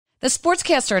The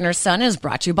Sportscaster and Her Son is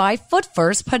brought to you by Foot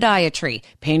First Podiatry.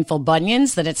 Painful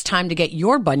bunions? Then it's time to get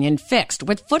your bunion fixed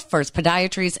with Foot First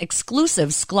Podiatry's exclusive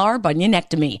Sklar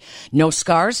bunionectomy. No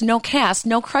scars, no cast,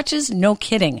 no crutches, no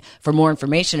kidding. For more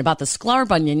information about the Sklar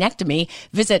bunionectomy,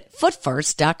 visit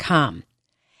footfirst.com.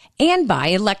 And by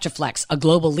Electroflex, a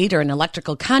global leader in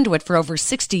electrical conduit for over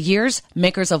 60 years,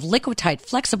 makers of Liquatite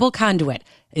flexible conduit,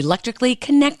 electrically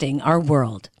connecting our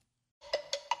world.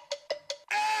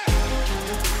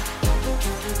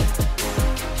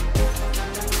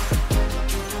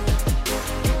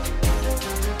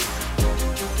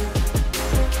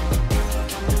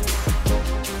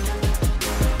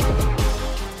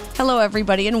 Hello,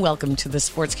 everybody, and welcome to the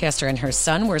Sportscaster and Her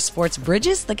Son, where sports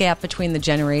bridges the gap between the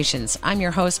generations. I'm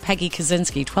your host, Peggy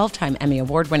Kaczynski, 12-time Emmy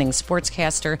Award-winning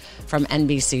sportscaster from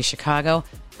NBC Chicago.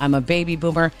 I'm a baby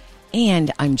boomer,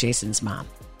 and I'm Jason's mom.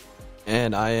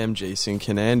 And I am Jason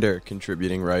Conander,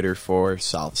 contributing writer for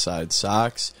Southside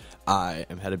Sox. I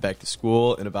am headed back to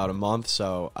school in about a month,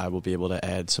 so I will be able to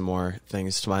add some more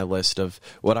things to my list of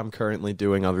what I'm currently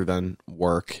doing other than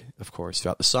work, of course.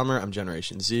 Throughout the summer, I'm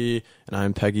Generation Z, and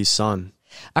I'm Peggy's son.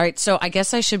 All right, so I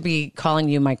guess I should be calling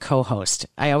you my co-host.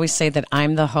 I always say that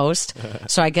I'm the host,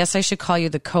 so I guess I should call you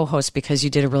the co-host because you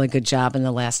did a really good job in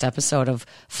the last episode of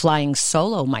flying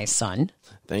solo, my son.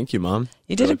 Thank you, Mom.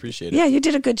 You did appreciate it. Yeah, you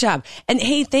did a good job. And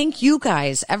hey, thank you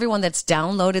guys, everyone that's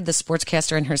downloaded the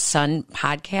Sportscaster and Her Son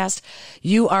podcast.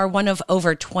 You are one of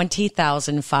over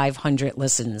 20,500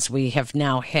 listens we have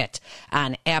now hit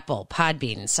on Apple,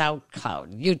 Podbean,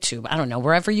 SoundCloud, YouTube. I don't know,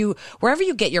 wherever you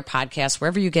get your podcast,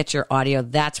 wherever you get your audio,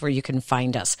 that's where you can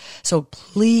find us. So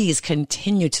please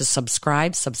continue to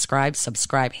subscribe.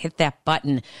 Hit that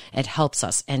button. It helps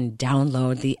us, and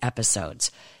download the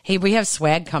episodes. Hey, we have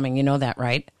swag coming. You know that,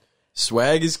 right?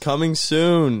 Swag is coming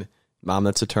soon. Mom,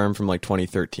 that's a term from like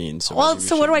 2013. So what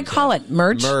do I call it?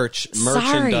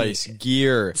 Merchandise,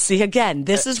 gear. See, again,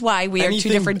 this is why we are two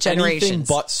different generations. Anything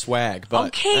but swag. But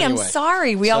okay, anyway. I'm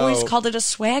sorry. We always called it a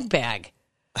swag bag.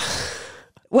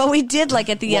 Well, we did like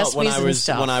at the ESPYs and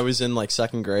stuff. When I was in like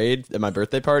second grade at my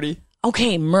birthday party.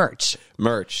 Okay, merch.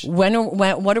 What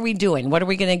are we doing? What are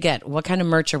we going to get? What kind of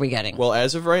merch are we getting? Well,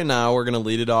 as of right now, we're going to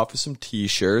lead it off with some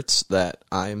T-shirts that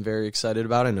I am very excited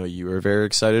about. I know you are very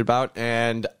excited about.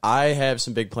 And I have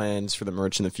some big plans for the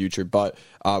merch in the future. But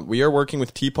we are working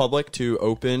with TeePublic to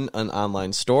open an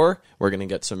online store. We're going to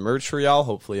get some merch for y'all.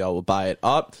 Hopefully, y'all will buy it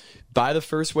up. By the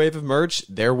first wave of merch,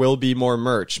 there will be more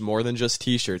merch, more than just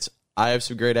T-shirts. I have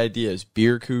some great ideas.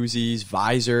 Beer koozies,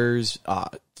 visors,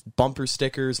 bumper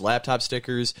stickers, laptop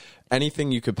stickers,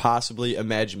 anything you could possibly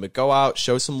imagine. But go out,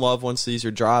 show some love once these are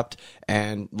dropped,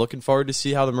 and looking forward to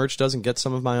see how the merch does and get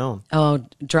some of my own. Oh,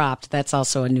 dropped. That's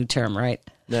also a new term, right?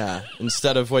 Yeah,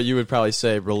 instead of what you would probably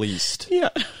say, released. Yeah.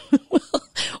 Well,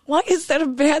 why is that a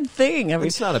bad thing? I mean,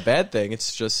 it's not a bad thing.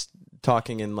 It's just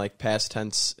talking in like past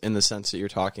tense in the sense that you're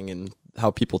talking in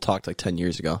how people talked like 10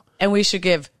 years ago. And we should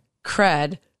give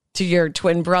cred to your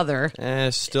twin brother.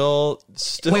 Still.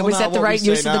 Wait, was that the right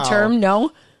use of the term?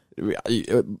 No.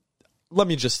 Let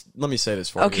me say this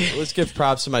for you. Let's give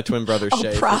props to my twin brother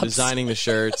Shay for designing the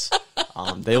shirts.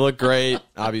 They look great.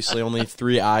 Obviously, only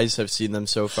 3 eyes have seen them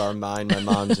so far: mine, my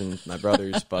mom's, and my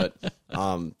brother's. But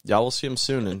y'all will see them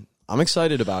soon, and I'm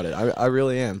excited about it. I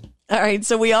really am. All right.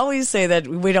 So we always say that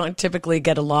we don't typically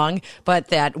get along, but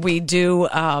that we do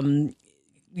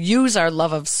use our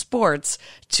love of sports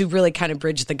to really kind of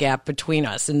bridge the gap between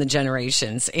us and the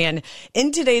generations. And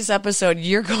in today's episode,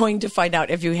 you're going to find out,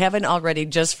 if you haven't already,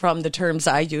 just from the terms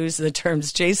I use, the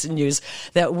terms Jason used,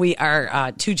 that we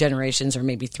are 2 generations or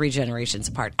maybe 3 generations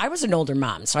apart. I was an older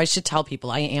mom, so I should tell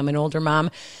people I am an older mom.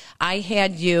 I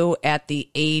had you at the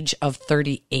age of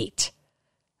 38.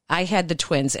 I had the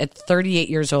twins at 38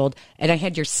 years old, and I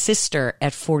had your sister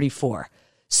at 44.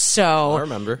 So I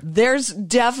remember. There's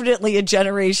definitely a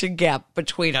generation gap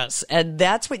between us. And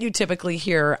that's what you typically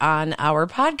hear on our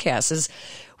podcast is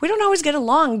we don't always get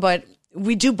along, but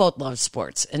we do both love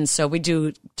sports. And so we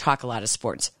do talk a lot of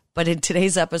sports. But in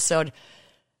today's episode,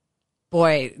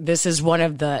 boy, this is one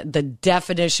of the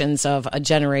definitions of a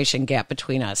generation gap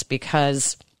between us,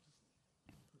 because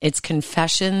it's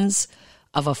confessions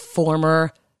of a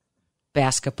former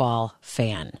basketball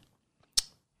fan.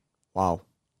 Wow.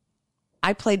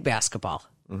 I played basketball.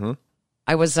 Mm-hmm.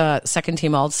 I was a second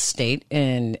team All-State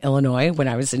in Illinois when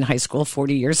I was in high school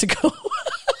 40 years ago.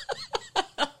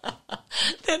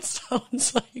 That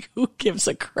sounds like, who gives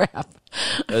a crap?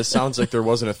 It sounds like there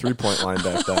wasn't a 3-point line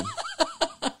back then.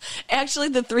 Actually,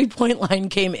 the 3-point line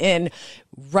came in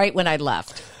right when I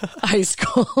left high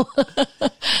school.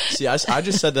 See, I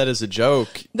just said that as a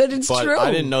joke. That it's but true.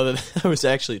 I didn't know that was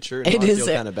actually true. I feel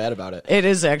kind of bad about it. It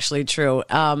is actually true.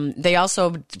 They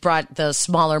also brought the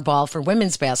smaller ball for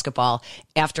women's basketball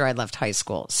after I left high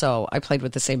school. So I played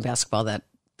with the same basketball that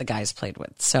the guys played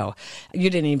with. So you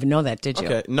didn't even know that, did you?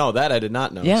 Okay. No, that I did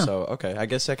not know. Yeah. So, okay. I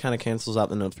guess that kind of cancels out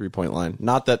the no 3-point line.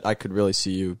 Not that I could really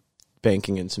see you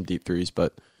banking in some deep threes,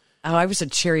 but... Oh, I was a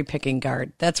cherry picking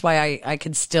guard. That's why I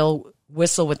could still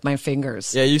whistle with my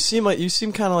fingers. Yeah, you seem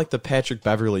kind of like the Patrick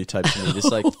Beverly type to me,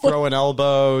 just like throwing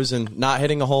elbows and not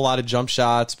hitting a whole lot of jump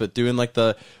shots, but doing like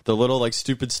the little like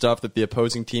stupid stuff that the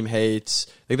opposing team hates.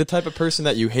 Like the type of person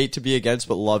that you hate to be against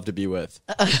but love to be with.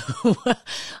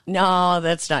 No,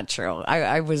 that's not true.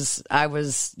 I was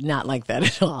not like that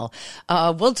at all.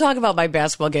 We'll talk about my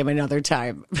basketball game another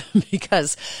time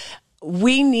because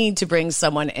we need to bring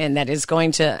someone in that is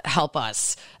going to help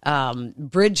us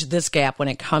bridge this gap when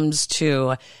it comes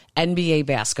to NBA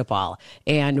basketball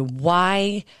and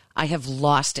why I have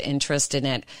lost interest in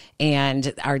it.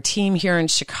 And our team here in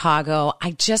Chicago,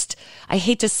 I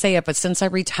hate to say it, but since I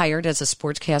retired as a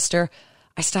sportscaster,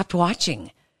 I stopped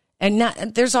watching. And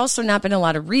there's also not been a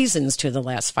lot of reasons to the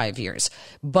last 5 years.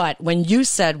 But when you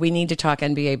said we need to talk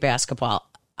NBA basketball,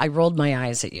 I rolled my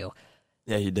eyes at you.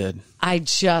 Yeah, you did. I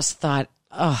just thought,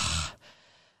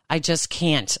 I just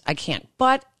can't. I can't.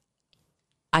 But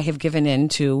I have given in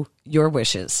to your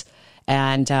wishes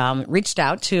and reached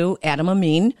out to Adam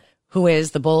Amin, who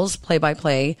is the Bulls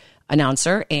play-by-play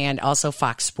announcer and also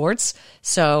Fox Sports.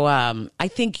 So I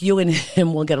think you and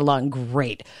him will get along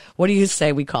great. What do you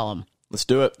say we call him? Let's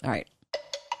do it. All right.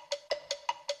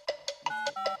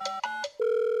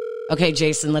 Okay,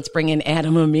 Jason, let's bring in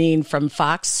Adam Amin from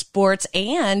Fox Sports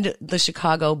and the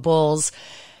Chicago Bulls.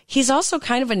 He's also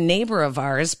kind of a neighbor of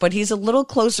ours, but he's a little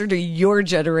closer to your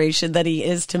generation than he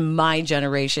is to my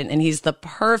generation, and he's the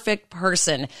perfect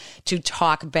person to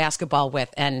talk basketball with.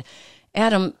 And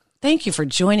Adam, thank you for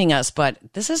joining us, but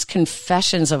this is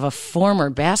confessions of a former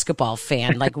basketball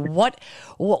fan. Like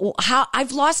how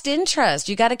I've lost interest.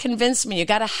 You got to convince me. You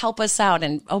got to help us out.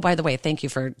 And oh, by the way, thank you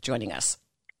for joining us.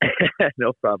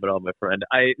 No problem at all, my friend.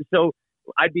 So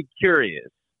I'd be curious,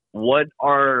 what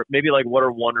are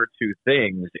one or two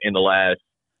things in the last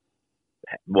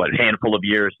handful of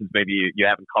years since maybe you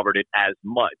haven't covered it as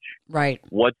much? Right.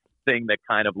 What's the thing that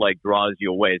kind of like draws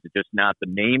you away? Is it just not the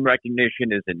name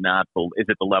recognition? Is it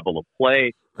the level of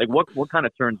play? Like what kind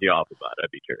of turns you off about it? I'd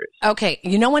be curious. Okay.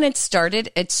 You know when it started?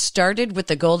 It started with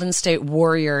the Golden State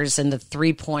Warriors and the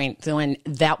 3-point, when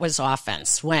that was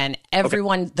offense, when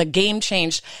the game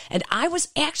changed. And I was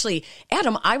actually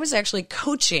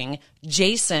coaching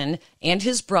Jason and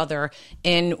his brother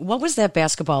in, what was that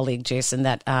basketball league, Jason,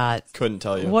 that couldn't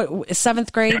tell you. What,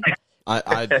 7th grade?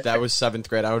 That was 7th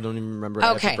grade. I don't even remember.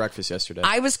 I had breakfast yesterday.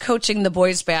 I was coaching the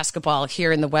boys basketball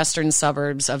here in the western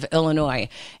suburbs of Illinois,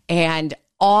 and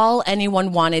all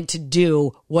anyone wanted to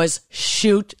do was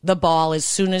shoot the ball as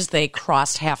soon as they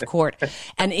crossed half court.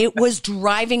 And it was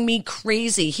driving me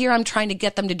crazy. Here I'm trying to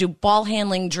get them to do ball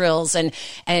handling drills and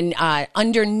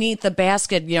underneath the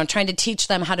basket, trying to teach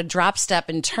them how to drop step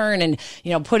and turn and,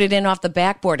 put it in off the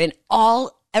backboard. And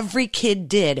every kid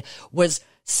did was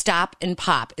stop and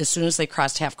pop as soon as they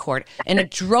crossed half court. And it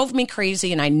drove me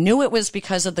crazy. And I knew it was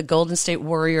because of the Golden State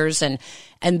Warriors. And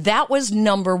that was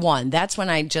number one. That's when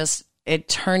it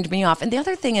turned me off. And the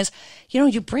other thing is,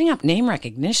 you bring up name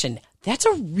recognition. That's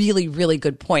a really, really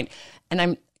good point. And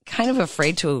I'm kind of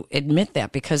afraid to admit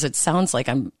that because it sounds like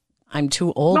I'm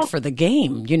too old for the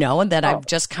game, and that I've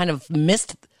just kind of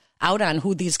missed out on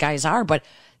who these guys are. But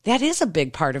that is a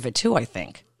big part of it too, I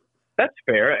think. That's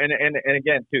fair. And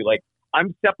again, too, like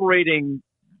I'm separating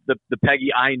the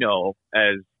Peggy I know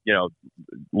as,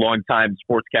 longtime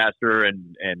sportscaster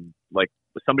and like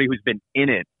somebody who's been in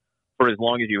it for as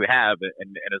long as you have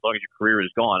and as long as your career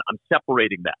is gone. I'm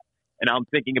separating that. And I'm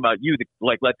thinking about you,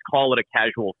 let's call it a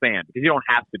casual fan, because you don't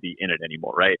have to be in it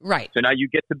anymore, right? Right. So now you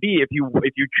get to be, if you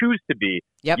choose to be,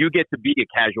 you get to be a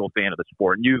casual fan of the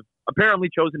sport. And you've apparently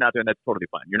chosen out there, and that's totally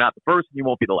fine. You're not the first, and you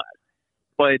won't be the last.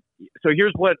 But so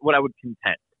here's what I would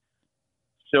contend.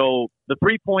 So the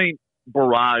 3-point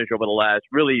barrage over the last,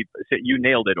 really, you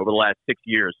nailed it, over the last 6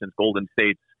 years since Golden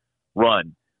State's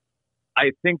run.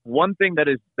 I think one thing that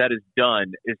is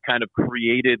done is kind of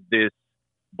created this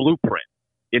blueprint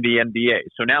in the NBA.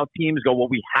 So now teams go, well,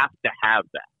 we have to have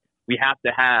that. We have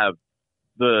to have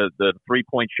the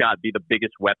 3-point shot be the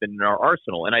biggest weapon in our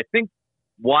arsenal. And I think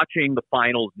watching the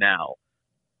finals now,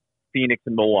 Phoenix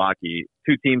and Milwaukee,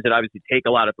 two teams that obviously take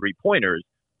a lot of 3-pointers,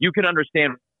 you can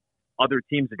understand other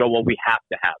teams that go, well, we have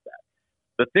to have that.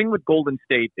 The thing with Golden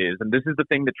State is, and this is the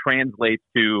thing that translates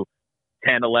to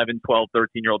 10, 11, 12,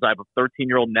 13-year-olds. I have a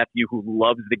 13-year-old nephew who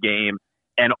loves the game,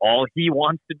 and all he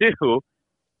wants to do,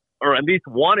 or at least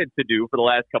wanted to do for the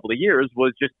last couple of years,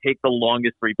 was just take the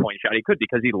longest three-point shot he could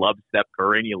because he loves Steph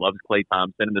Curry and he loves Klay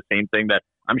Thompson, and the same thing that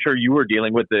I'm sure you were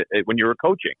dealing with when you were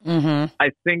coaching. Mm-hmm. I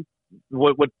think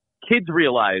what kids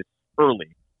realize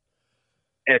early,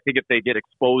 I think if they get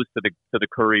exposed to the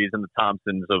Currys and the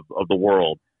Thompsons of the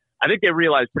world, I think they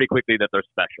realize pretty quickly that they're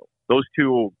special. Those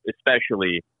two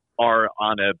especially are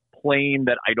on a plane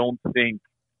that I don't think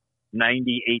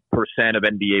 98% of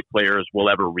NBA players will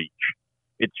ever reach.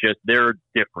 It's just they're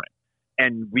different.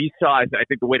 And we saw, I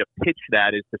think the way to pitch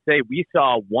that is to say we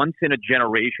saw once in a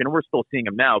generation, and we're still seeing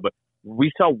them now, but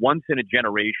we saw once in a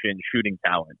generation shooting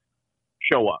talent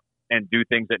show up and do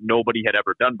things that nobody had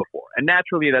ever done before. And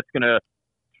naturally that's going to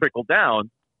trickle down.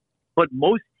 But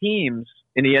most teams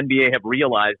in the NBA have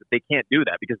realized that they can't do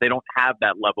that because they don't have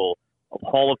that level of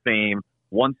Hall of Fame,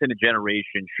 once in a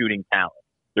generation shooting talent.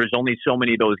 There's only so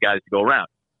many of those guys to go around.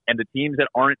 And the teams that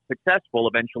aren't successful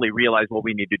eventually realize, well,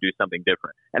 we need to do something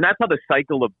different. And that's how the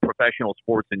cycle of professional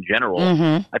sports in general,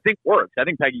 I think, works. I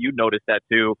think, Peggy, you've noticed that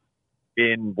too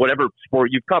in whatever sport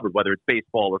you've covered, whether it's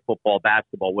baseball or football,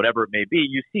 basketball, whatever it may be.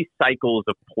 You see cycles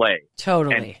of play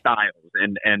and styles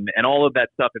and all of that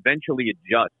stuff eventually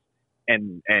adjusts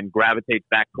and gravitates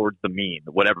back towards the mean,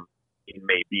 whatever it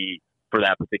may be for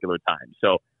that particular time.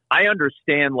 So I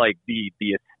understand like the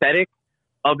aesthetic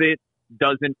of it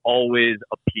doesn't always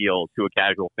appeal to a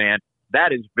casual fan.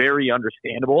 That is very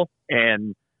understandable.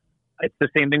 And it's the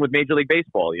same thing with Major League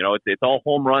Baseball. You know, it's all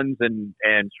home runs and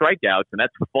strikeouts. And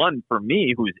that's fun for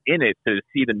me who's in it to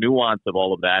see the nuance of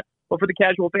all of that. But for the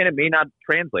casual fan, it may not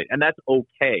translate. And that's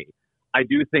okay. I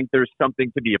do think there's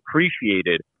something to be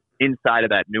appreciated inside of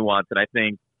that nuance. And I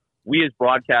think we as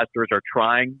broadcasters are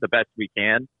trying the best we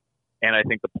can. And I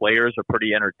think the players are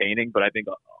pretty entertaining. But I think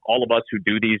all of us who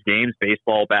do these games,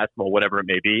 baseball, basketball, whatever it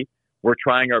may be, we're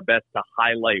trying our best to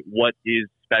highlight what is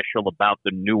special about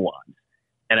the nuance.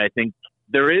 And I think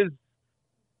there is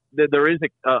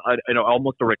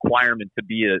almost a requirement to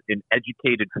be an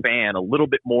educated fan, a little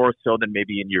bit more so than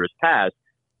maybe in years past,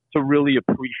 to really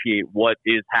appreciate what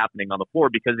is happening on the floor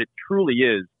because it truly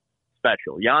is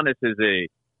special. Giannis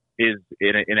is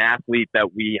an athlete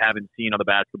that we haven't seen on the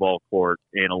basketball court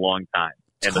in a long time.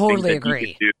 And totally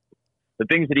agree. The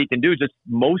things that he can do, just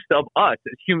most of us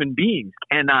as human beings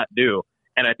cannot do.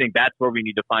 And I think that's where we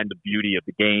need to find the beauty of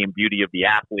the game, beauty of the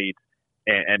athletes,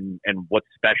 and what's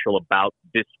special about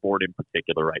this sport in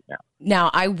particular right now. Now,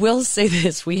 I will say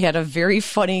this. We had a very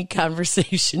funny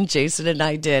conversation, Jason and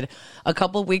I did a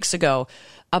couple weeks ago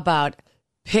about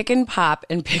pick and pop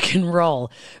and pick and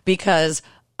roll, because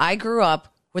I grew up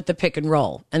with the pick and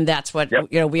roll. And that's what,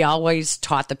 we always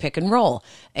taught the pick and roll.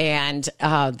 And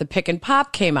the pick and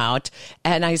pop came out.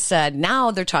 And I said,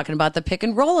 now they're talking about the pick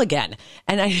and roll again.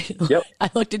 And I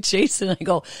looked at Jason and I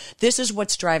go, this is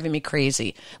what's driving me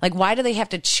crazy. Like, why do they have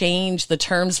to change the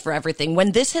terms for everything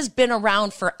when this has been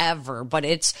around forever? But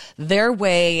it's their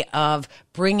way of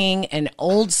bringing an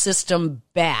old system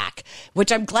back,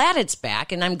 which I'm glad it's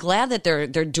back, and I'm glad that they're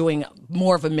doing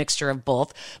more of a mixture of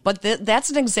both. But that's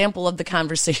an example of the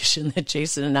conversation that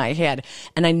Jason and I had,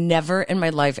 and I never in my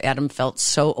life, Adam, felt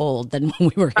so old than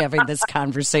when we were having this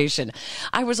conversation.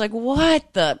 I was like,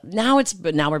 "What the?" Now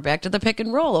we're back to the pick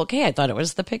and roll. Okay, I thought it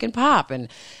was the pick and pop, and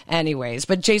anyways.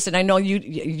 But Jason, I know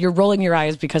you're rolling your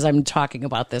eyes because I'm talking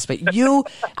about this, but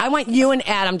I want you and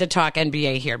Adam to talk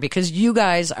NBA here because you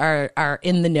guys are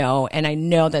in the know, and I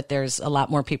know that there's a lot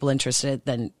more people interested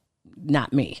than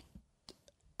not me.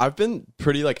 I've been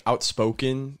pretty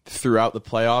outspoken throughout the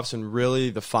playoffs and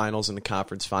really the finals and the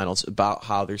conference finals about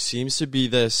how there seems to be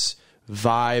this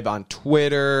vibe on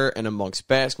Twitter and amongst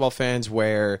basketball fans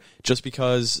where just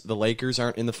because the Lakers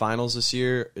aren't in the finals this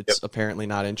year, it's apparently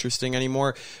not interesting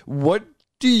anymore. What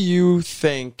do you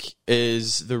think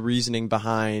is the reasoning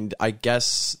behind, I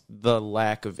guess, the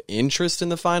lack of interest in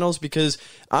the finals? Because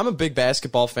I'm a big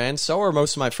basketball fan, so are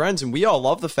most of my friends, and we all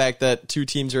love the fact that two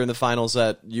teams are in the finals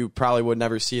that you probably would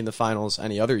never see in the finals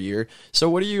any other year. So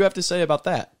what do you have to say about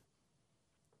that?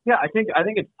 Yeah, I think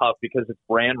it's tough because it's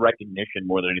brand recognition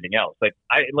more than anything else.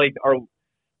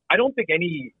 I don't think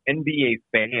any NBA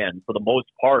fan, for the most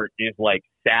part, is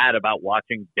sad about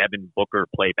watching Devin Booker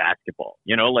play basketball.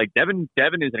 You know, Devin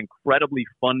is an incredibly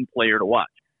fun player to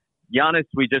watch. Giannis,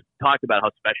 we just talked about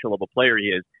how special of a player he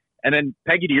is. And then,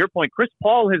 Peggy, to your point, Chris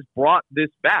Paul has brought this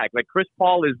back. Chris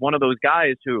Paul is one of those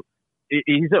guys who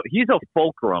he's a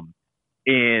fulcrum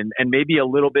and maybe a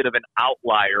little bit of an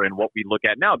outlier in what we look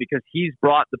at now because he's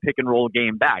brought the pick and roll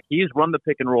game back. He's run the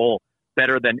pick and roll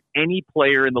better than any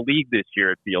player in the league this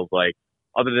year, it feels like,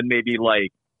 other than maybe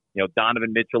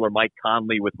Donovan Mitchell or Mike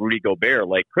Conley with Rudy Gobert.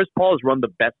 Like, Chris Paul has run the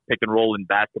best pick and roll in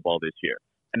basketball this year.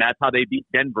 And that's how they beat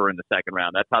Denver in the second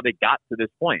round. That's how they got to this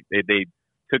point. They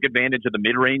took advantage of the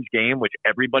mid-range game, which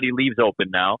everybody leaves open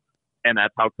now. And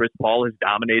that's how Chris Paul has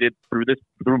dominated through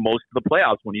most of the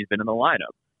playoffs when he's been in the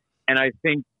lineup. And I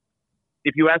think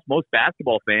if you ask most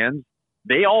basketball fans,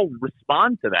 they all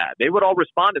respond to that. They would all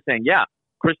respond to saying, yeah,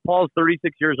 Chris Paul is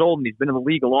 36 years old and he's been in the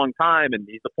league a long time and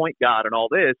he's the point guard and all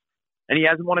this, and he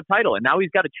hasn't won a title, and now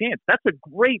he's got a chance. That's a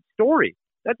great story.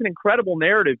 That's an incredible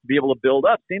narrative to be able to build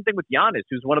up. Same thing with Giannis,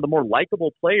 who's one of the more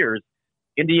likable players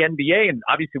in the NBA and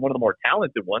obviously one of the more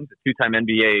talented ones, a two-time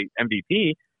NBA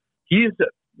MVP. He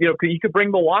could bring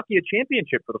Milwaukee a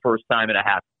championship for the first time in a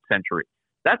half century.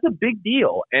 That's a big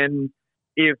deal. And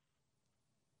if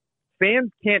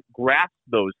fans can't grasp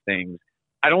those things,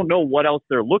 I don't know what else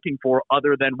they're looking for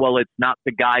other than, well, it's not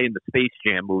the guy in the Space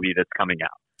Jam movie that's coming out.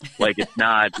 Like, it's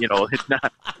not,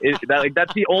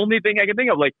 that's the only thing I can think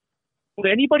of. Like, would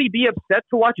anybody be upset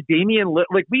to watch Damian Lillard?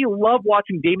 Like, we love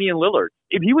watching Damian Lillard.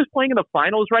 If he was playing in the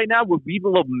finals right now, would we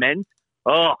lament,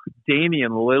 oh,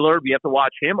 Damian Lillard, we have to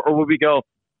watch him? Or would we go,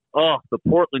 oh, the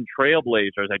Portland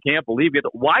Trailblazers, I can't believe it.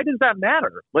 Why does that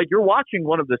matter? Like, you're watching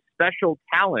one of the special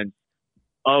talents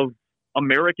of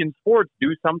American sports do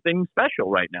something special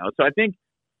right now. So I think,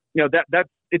 that's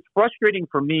it's frustrating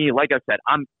for me. Like I said,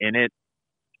 I'm in it.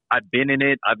 I've been in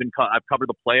it. I've covered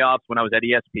the playoffs when I was at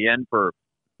ESPN for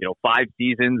 5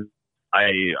 seasons.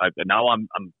 I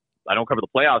don't cover the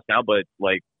playoffs now, but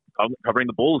like covering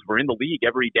the Bulls, we're in the league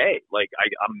every day. Like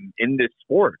I'm in this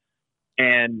sport,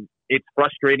 and it's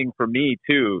frustrating for me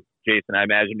too, Jason. I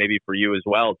imagine maybe for you as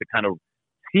well to kind of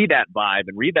see that vibe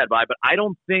and read that vibe. But I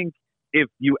don't think if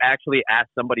you actually ask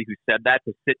somebody who said that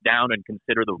to sit down and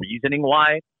consider the reasoning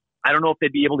why, I don't know if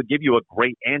they'd be able to give you a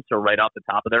great answer right off the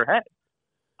top of their head.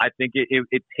 I think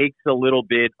it takes a little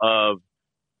bit of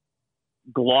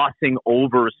glossing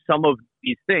over some of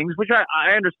these things, which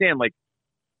I understand, like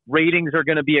ratings are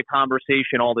going to be a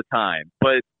conversation all the time,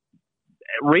 but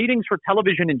ratings for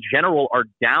television in general are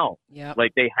down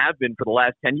like they have been for the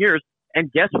last 10 years.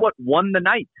 And guess what won the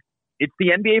night? It's the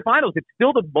NBA Finals. It's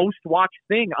still the most watched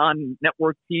thing on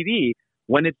network TV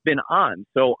when it's been on.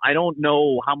 So I don't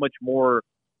know how much more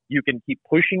you can keep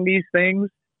pushing these things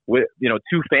with,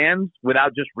 to fans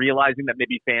without just realizing that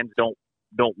maybe fans don't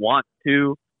want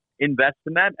to invest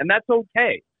in that. And that's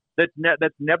okay.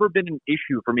 That's never been an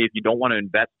issue for me if you don't want to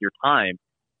invest your time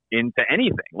into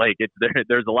anything. Like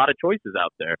there's a lot of choices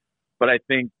out there, but I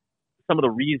think some of the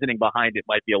reasoning behind it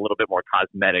might be a little bit more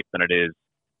cosmetic than it is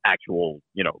actual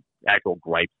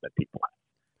gripes that people have.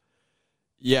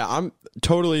 Yeah, I'm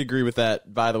totally agree with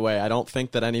that. By the way, I don't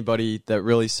think that anybody that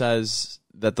really says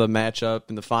that the matchup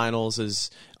in the finals is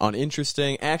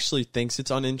uninteresting actually thinks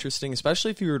it's uninteresting,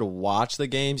 especially if you were to watch the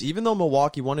games. Even though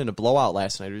Milwaukee won in a blowout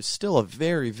last night, it was still a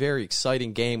very, very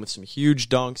exciting game with some huge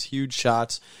dunks, huge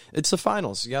shots. It's the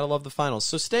finals. You got to love the finals.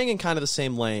 So staying in kind of the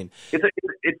same lane. It's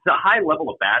a high level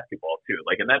of basketball, too.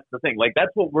 Like, and that's the thing. Like,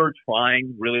 that's what we're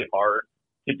trying really hard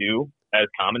to do as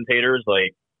commentators.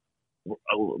 Like,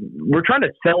 we're trying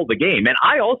to sell the game. And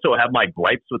I also have my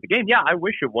gripes with the game. Yeah, I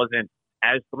wish it wasn't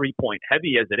as 3-point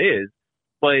heavy as it is,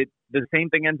 but the same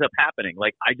thing ends up happening.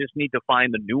 Like, I just need to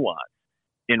find the nuance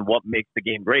in what makes the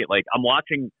game great. Like, I'm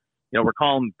watching, we're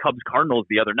calling Cubs Cardinals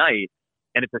the other night,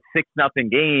 and it's a 6-0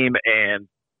 game, and,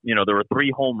 there were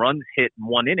 3 home runs hit in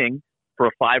 1 inning for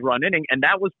a 5-run inning, and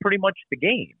that was pretty much the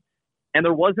game. And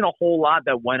there wasn't a whole lot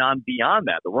that went on beyond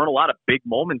that. There weren't a lot of big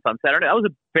moments on Saturday. That was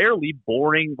a fairly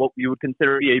boring, what you would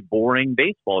consider a boring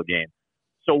baseball game.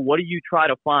 So what do you try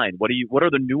to find? What are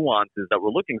the nuances that we're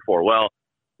looking for? Well,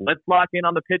 let's lock in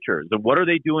on the pitchers. And what are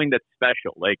they doing that's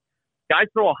special? Like, guys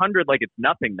throw 100 like it's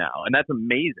nothing now, and that's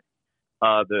amazing.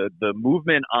 The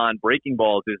movement on breaking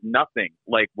balls is nothing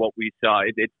like what we saw.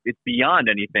 It's beyond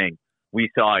anything we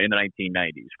saw in the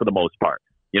 1990s for the most part.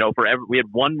 We had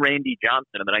one Randy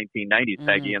Johnson in the 1990s,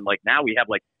 Peggy, and like now we have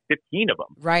like 15 of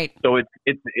them. Right. So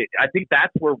I think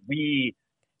that's where we,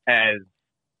 as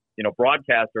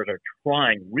broadcasters, are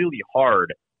trying really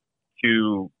hard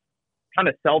to kind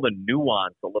of sell the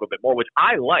nuance a little bit more, which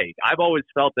I like. I've always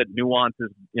felt that nuance is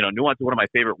one of my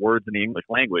favorite words in the English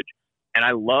language, and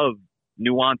I love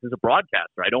nuance as a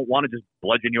broadcaster. I don't want to just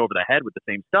bludgeon you over the head with the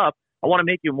same stuff. I want to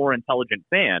make you a more intelligent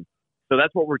fan. So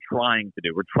that's what we're trying to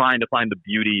do. We're trying to find the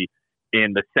beauty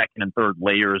in the second and third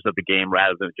layers of the game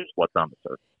rather than just what's on the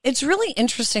surface. It's really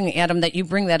interesting, Adam, that you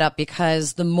bring that up,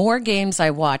 because the more games I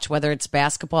watch, whether it's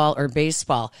basketball or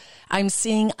baseball, I'm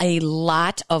seeing a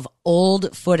lot of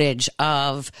old footage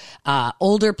of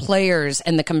older players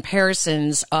and the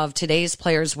comparisons of today's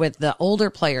players with the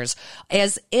older players,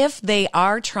 as if they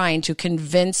are trying to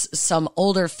convince some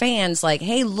older fans like,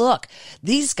 hey, look,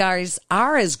 these guys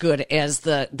are as good as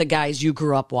the guys you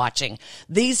grew up watching.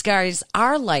 These guys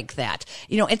are like that.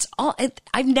 You know,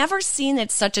 I've never seen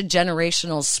it such a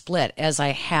generational split as I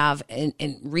have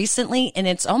in recently, and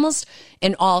it's almost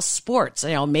in all sports. You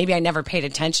know, maybe I never paid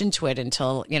attention to it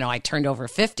until, you know, I turned over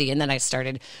 50, and then I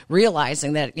started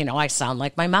realizing that, you know, I sound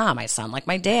like my mom, I sound like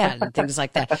my dad, and things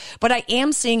like that. But I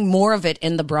am seeing more of it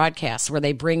in the broadcasts, where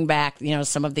they bring back, you know,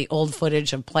 some of the old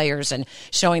footage of players and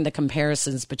showing the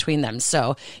comparisons between them.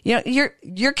 So, you know,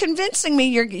 you're convincing me.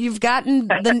 You've gotten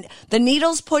the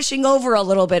needle's pushing over a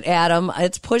little bit, Adam.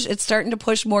 It's starting to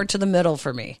push more to the middle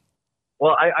for me.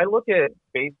 Well, I look at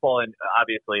baseball, and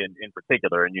obviously in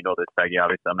particular, and you know this, Peggy,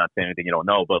 obviously I'm not saying anything you don't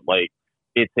know, but like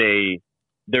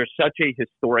there's such a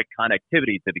historic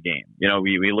connectivity to the game. You know,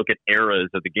 we look at eras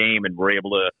of the game, and we're able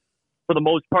to, for the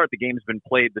most part, the game's been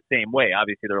played the same way.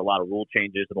 Obviously, there are a lot of rule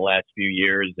changes in the last few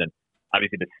years, and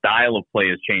obviously the style of play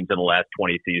has changed in the last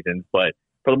 20 seasons, but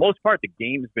for the most part, the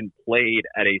game's been played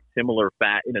at a similar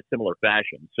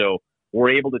fashion. So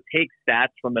we're able to take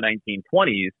stats from the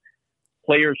 1920s,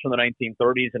 players from the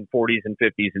 1930s and 40s and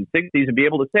 50s and 60s, and be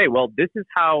able to say, well, this is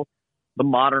how the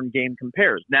modern game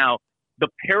compares. Now, the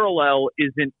parallel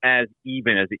isn't as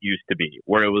even as it used to be,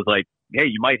 where it was like, hey,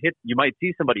 you might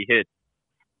see somebody hit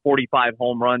 45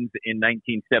 home runs in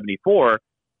 1974,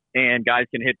 and guys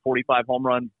can hit 45 home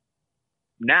runs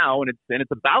now, and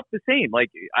it's about the same. Like,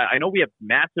 I know we have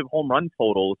massive home run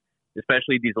totals,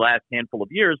 especially these last handful of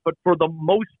years, but for the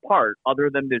most part,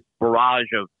 other than this barrage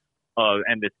of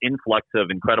and this influx of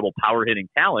incredible power hitting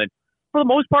talent, for the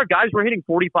most part, guys were hitting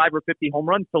 45 or 50 home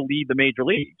runs to lead the major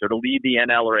leagues or to lead the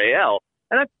NL or AL.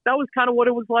 And that was kind of what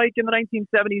it was like in the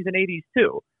 1970s and 80s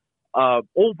too.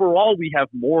 Overall, we have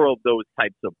more of those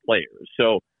types of players.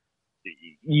 So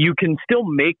you can still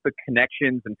make the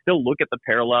connections and still look at the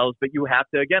parallels, but you have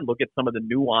to, again, look at some of the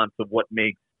nuance of what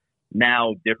makes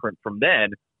now different from then.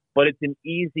 But it's an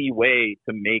easy way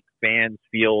to make fans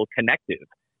feel connected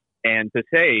and to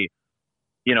say,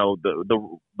 you know,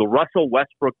 the Russell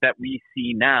Westbrook that we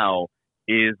see now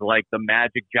is like the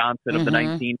Magic Johnson of the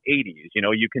 1980s. You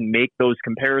know, you can make those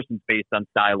comparisons based on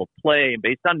style of play and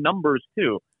based on numbers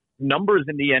too. Numbers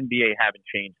in the NBA haven't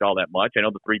changed all that much. I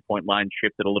know the three-point line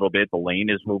shifted a little bit. The lane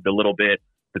has moved a little bit.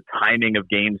 The timing of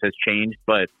games has changed.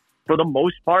 But for the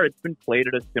most part, it's been played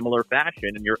at a similar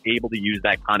fashion, and you're able to use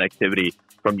that connectivity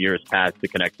from years past to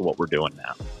connect to what we're doing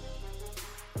now.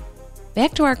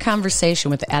 Back to our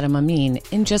conversation with Adam Amin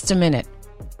in just a minute.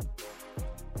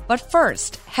 But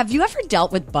first, have you ever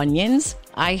dealt with bunions?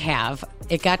 I have.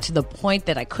 It got to the point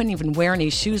that I couldn't even wear any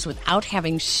shoes without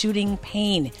having shooting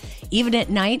pain. Even at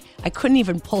night, I couldn't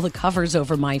even pull the covers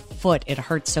over my foot. It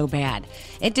hurt so bad.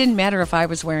 It didn't matter if I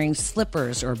was wearing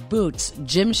slippers or boots,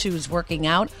 gym shoes working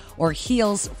out, or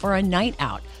heels for a night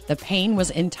out. The pain was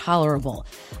intolerable.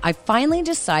 I finally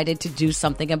decided to do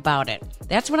something about it.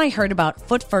 That's when I heard about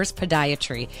Foot First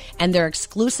Podiatry and their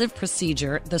exclusive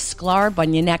procedure, the Sklar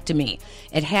bunionectomy.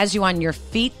 It has you on your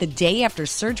feet the day after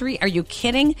surgery. Are you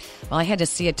kidding? Well, I had to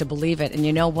see it to believe it. And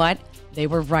you know what? They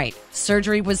were right.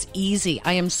 Surgery was easy.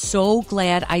 I am so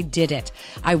glad I did it.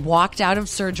 I walked out of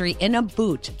surgery in a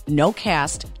boot, no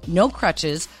cast, no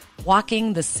crutches,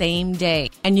 walking the same day.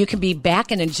 And you can be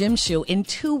back in a gym shoe in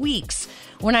 2 weeks.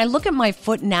 When I look at my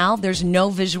foot now, there's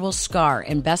no visual scar.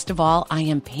 And best of all, I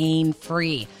am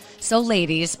pain-free. So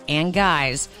ladies and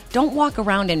guys, don't walk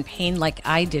around in pain like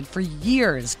I did for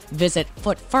years. Visit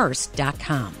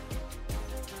footfirst.com.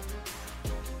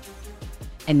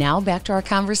 And now back to our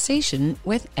conversation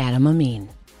with Adam Amin.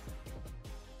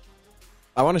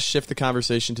 I want to shift the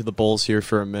conversation to the Bulls here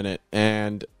for a minute.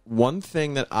 And one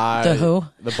thing that The who?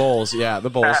 The Bulls, yeah, the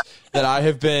Bulls, that I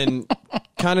have been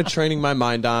kind of training my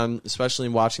mind on, especially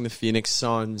in watching the Phoenix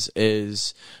Suns,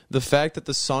 is the fact that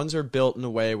the Suns are built in a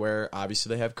way where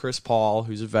obviously they have Chris Paul,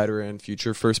 who's a veteran,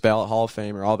 future first ballot Hall of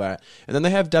Famer, all that. And then they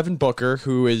have Devin Booker,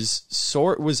 who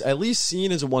was at least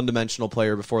seen as a one-dimensional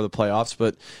player before the playoffs,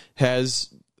 but has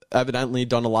evidently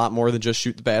done a lot more than just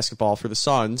shoot the basketball for the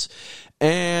Suns.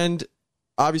 And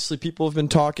obviously people have been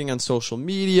talking on social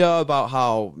media about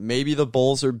how maybe the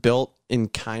Bulls are built in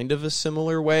kind of a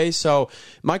similar way. So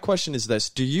my question is this: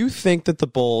 do you think that the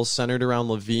Bulls, centered around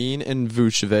LaVine and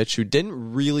Vucevic, who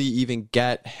didn't really even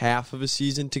get half of a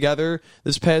season together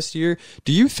this past year,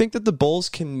 do you think that the Bulls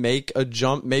can make a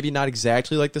jump, maybe not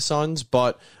exactly like the Suns,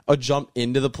 but a jump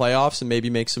into the playoffs and maybe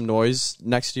make some noise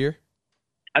next year?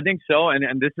 I think so, and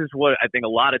this is what I think a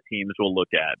lot of teams will look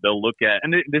at. They'll look at,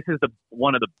 and this is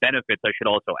one of the benefits I should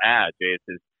also add, Jace,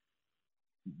 is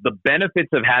the benefits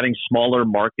of having smaller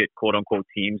market, quote unquote,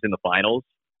 teams in the finals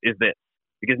is this,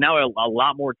 because now a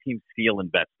lot more teams feel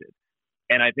invested.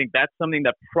 And I think that's something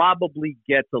that probably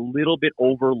gets a little bit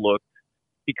overlooked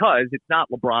because it's not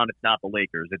LeBron, it's not the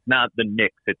Lakers, it's not the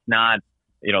Knicks, it's not,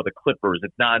 the Clippers,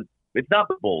 it's not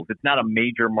the Bulls, it's not a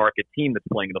major market team that's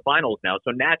playing in the finals now.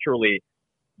 So naturally,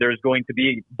 there's going to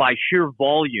be, by sheer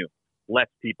volume, less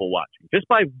people watching. Just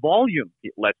by volume,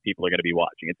 less people are going to be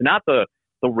watching. It's not the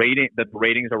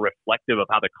ratings are reflective of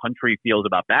how the country feels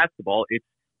about basketball. It's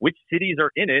which cities are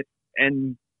in it,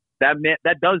 and that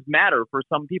does matter for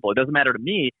some people. It doesn't matter to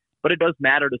me, but it does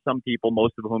matter to some people,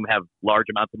 most of whom have large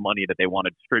amounts of money that they want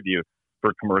to distribute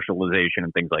for commercialization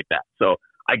and things like that. So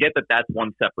I get that that's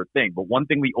one separate thing. But one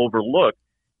thing we overlook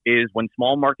is when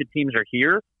small market teams are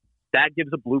here, that gives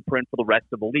a blueprint for the rest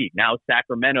of the league. Now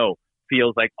Sacramento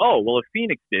feels like, oh, well, if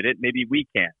Phoenix did it, maybe we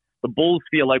can. The Bulls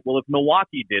feel like, well, if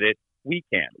Milwaukee did it, we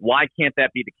can. Why can't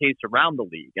that be the case around the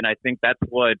league? And I think that's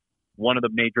what one of the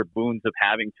major boons of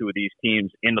having two of these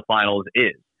teams in the finals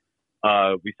is.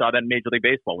 We saw that in Major League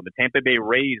Baseball. When the Tampa Bay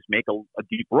Rays make a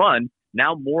deep run,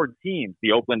 now more teams,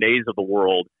 the Oakland A's of the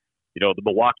world, the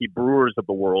Milwaukee Brewers of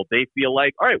the world, they feel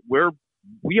like, all right,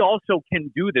 we also can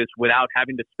do this without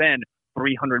having to spend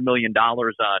 $300 million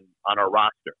on our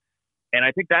roster. And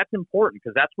I think that's important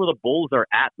because that's where the Bulls are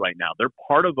at right now. They're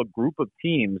part of a group of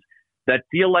teams that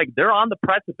feel like they're on the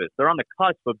precipice. They're on the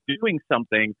cusp of doing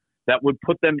something that would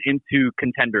put them into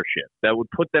contendership, that would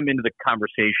put them into the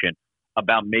conversation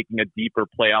about making a deeper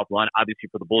playoff run. Obviously,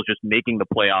 for the Bulls, just making the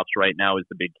playoffs right now is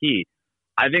the big key.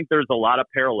 I think there's a lot of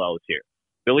parallels here.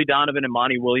 Billy Donovan and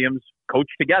Monty Williams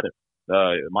coached together.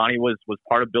 Monty was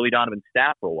part of Billy Donovan's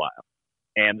staff for a while,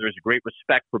 and there's great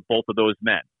respect for both of those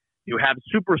men. You have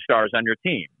superstars on your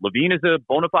team. LaVine is a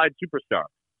bona fide superstar.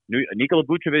 Nikola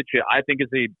Vucevic, I think, is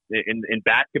in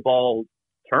basketball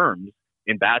terms,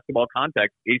 in basketball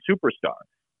context, a superstar.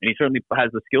 And he certainly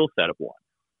has the skill set of one.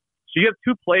 So you have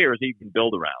two players that you can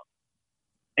build around.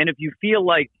 And if you feel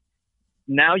like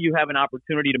now you have an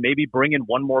opportunity to maybe bring in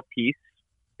one more piece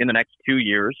in the next 2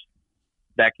 years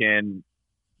that can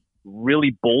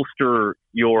really bolster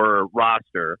your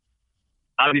roster.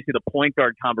 Obviously, the point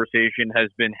guard conversation has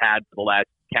been had for the last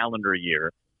calendar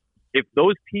year. If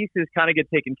those pieces kind of get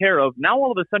taken care of, now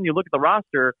all of a sudden you look at the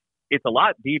roster, it's a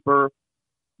lot deeper.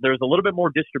 There's a little bit more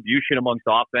distribution amongst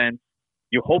offense.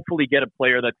 You hopefully get a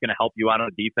player that's going to help you out on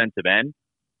a defensive end.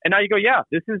 And now you go, yeah,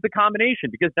 this is the combination,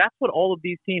 because that's what all of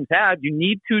these teams have. You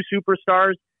need two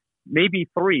superstars, maybe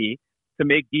three, to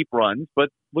make deep runs. But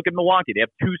look at Milwaukee. They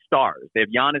have two stars. They have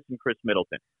Giannis and Chris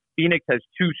Middleton. Phoenix has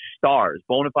two stars,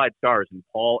 bona fide stars, in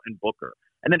Paul and Booker.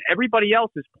 And then everybody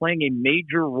else is playing a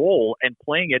major role and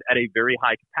playing it at a very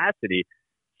high capacity.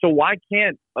 So why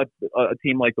can't a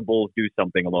team like the Bulls do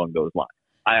something along those lines?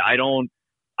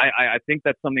 I think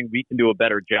that's something we can do a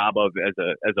better job of as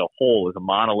a whole, as a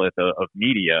monolith of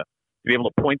media, to be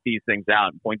able to point these things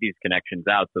out and point these connections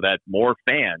out so that more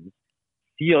fans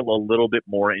feel a little bit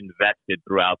more invested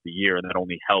throughout the year. And that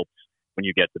only helps when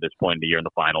you get to this point in the year in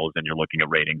the finals and you're looking at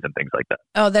ratings and things like that.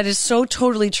 Oh, that is so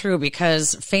totally true,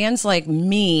 because fans like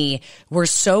me were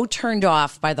so turned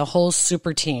off by the whole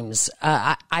super teams.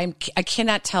 I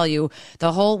cannot tell you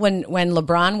the whole, when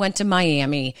LeBron went to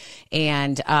Miami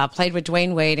and played with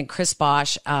Dwayne Wade and Chris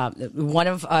Bosh, one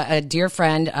of a dear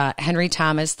friend, Henry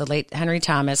Thomas, the late Henry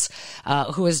Thomas,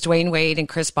 who is Dwayne Wade and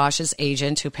Chris Bosh's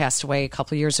agent, who passed away a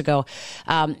couple years ago.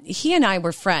 He and I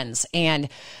were friends, and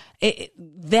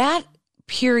that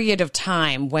period of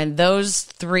time when those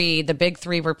three, the big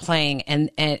three, were playing,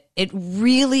 and it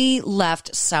really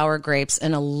left sour grapes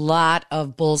in a lot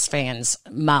of Bulls fans'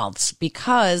 mouths,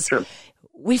 because sure,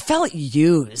 we felt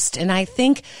used. And I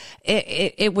think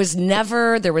there was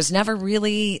never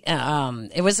really,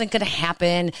 it wasn't going to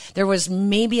happen. There was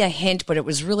maybe a hint, but it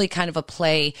was really kind of a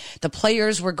play. The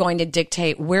players were going to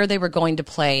dictate where they were going to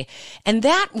play. And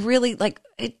that really,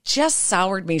 it just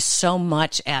soured me so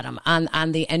much, Adam,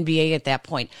 on the NBA at that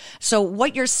point. So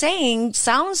what you're saying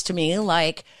sounds to me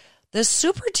like the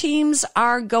super teams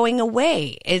are going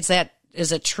away. Is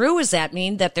it true? Does that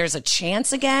mean that there's a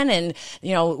chance again? And,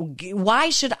 why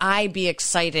should I be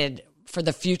excited for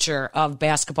the future of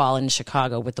basketball in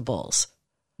Chicago with the Bulls?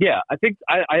 Yeah, I think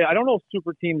I don't know if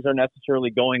super teams are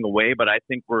necessarily going away, but I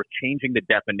think we're changing the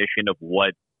definition of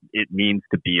what it means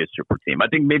to be a super team. I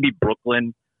think maybe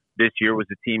Brooklyn this year was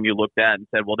a team you looked at and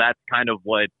said, well, that's kind of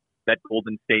what that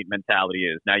Golden State mentality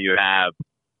is. Now you have,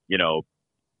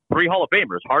 3 Hall of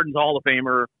Famers. Harden's a Hall of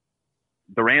Famer.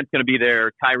 Durant's going to be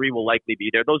there. Kyrie will likely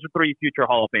be there. Those are 3 future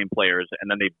Hall of Fame players,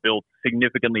 and then they built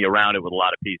significantly around it with a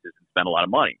lot of pieces and spent a lot of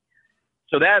money.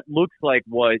 So that looks like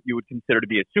what you would consider to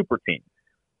be a super team.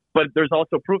 But there's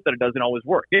also proof that it doesn't always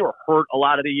work. They were hurt a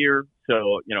lot of the year,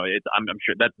 so I'm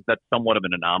sure that's somewhat of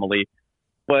an anomaly.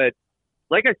 But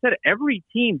like I said, every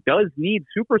team does need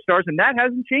superstars, and that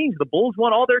hasn't changed. The Bulls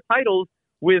won all their titles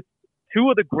with 2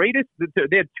 of the greatest.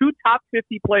 They had 2 top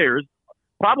 50 players,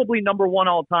 probably number 1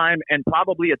 all time, and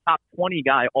probably a top 20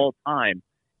 guy all time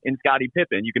in Scottie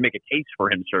Pippen. You can make a case for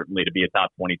him certainly to be a top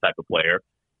 20 type of player.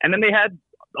 And then they had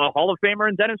a Hall of Famer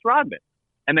in Dennis Rodman.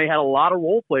 And they had a lot of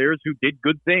role players who did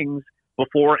good things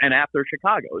before and after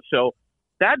Chicago. So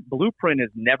that blueprint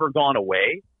has never gone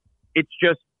away. It's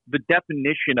just the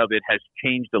definition of it has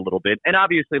changed a little bit. And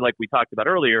obviously, like we talked about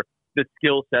earlier, the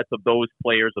skill sets of those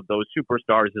players, of those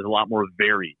superstars, is a lot more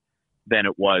varied than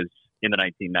it was in the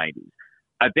 1990s.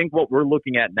 I think what we're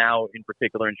looking at now, in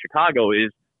particular in Chicago,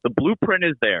 is the blueprint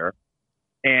is there.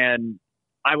 And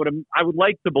I would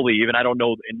like to believe, and I don't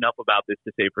know enough about this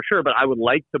to say for sure, but I would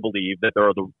like to believe that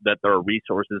there are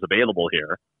resources available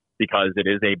here because it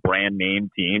is a brand name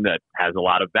team that has a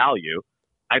lot of value.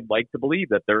 I'd like to believe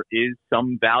that there is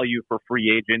some value for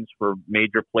free agents, for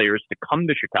major players to come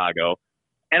to Chicago.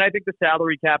 And I think the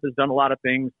salary cap has done a lot of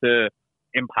things to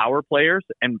empower players,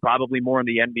 and probably more in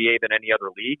the NBA than any other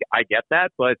league. I get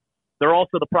that, but they're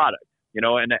also the product.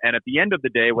 And at the end of the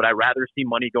day, would I rather see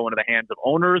money go into the hands of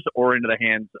owners or into the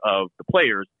hands of the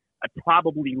players? I'd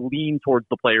probably lean towards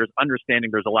the players, understanding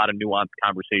there's a lot of nuanced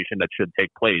conversation that should take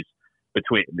place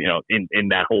between, in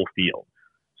that whole field.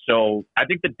 So I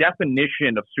think the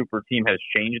definition of super team has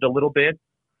changed a little bit,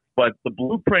 but the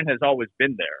blueprint has always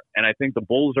been there. And I think the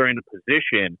Bulls are in a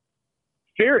position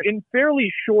in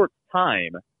fairly short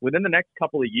time, within the next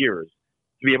couple of years,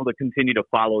 to be able to continue to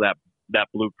follow that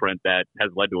blueprint that has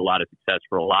led to a lot of success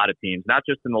for a lot of teams, not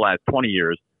just in the last 20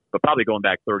 years, but probably going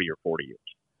back 30 or 40 years.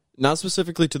 Not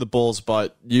specifically to the Bulls,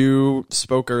 but you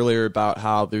spoke earlier about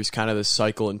how there's kind of this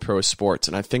cycle in pro sports,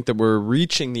 and I think that we're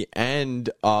reaching the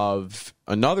end of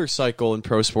another cycle in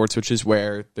pro sports, which is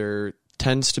where there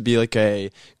tends to be like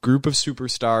a group of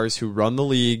superstars who run the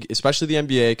league, especially the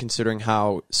NBA, considering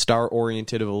how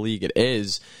star-oriented of a league it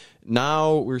is.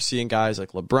 Now we're seeing guys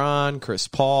like LeBron, Chris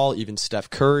Paul, even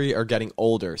Steph Curry are getting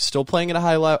older, still playing at a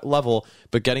high level,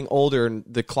 but getting older, and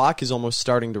the clock is almost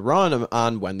starting to run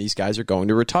on when these guys are going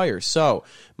to retire. So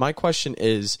my question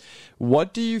is,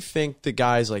 what do you think the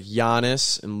guys like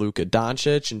Giannis and Luka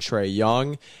Doncic and Trae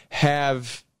Young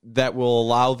have that will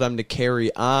allow them to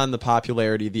carry on the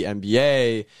popularity of the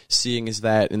NBA, seeing as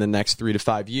that in the next 3 to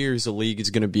 5 years, the league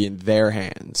is going to be in their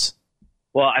hands?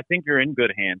 Well, I think you're in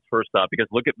good hands, first off, because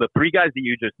look at the 3 guys that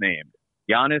you just named,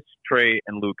 Giannis, Trae,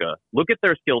 and Luka. Look at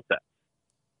their skill sets.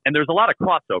 And there's a lot of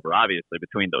crossover, obviously,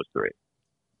 between those 3.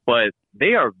 But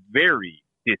they are very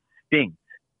distinct,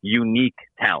 unique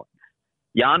talents.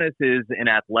 Giannis is an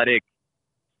athletic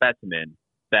specimen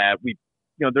that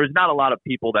there's not a lot of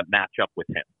people that match up with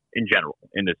him in general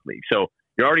in this league. So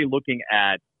you're already looking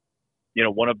at,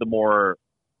 one of the more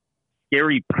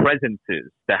scary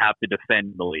presences to have to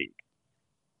defend the league.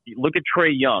 You look at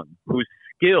Trae Young, whose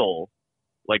skill,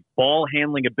 like ball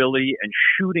handling ability and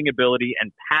shooting ability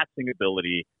and passing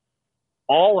ability,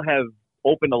 all have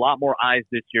opened a lot more eyes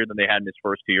this year than they had in his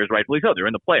first 2 years, rightfully so. They're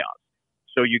in the playoffs.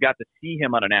 So you got to see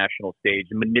him on a national stage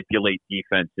manipulate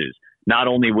defenses, not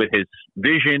only with his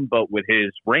vision, but with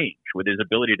his range, with his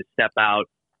ability to step out,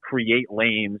 create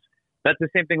lanes. That's the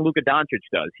same thing Luka Doncic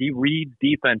does. He reads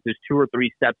defenses 2 or 3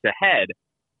 steps ahead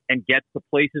and gets to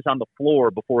places on the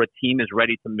floor before a team is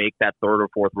ready to make that 3rd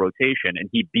or 4th rotation, and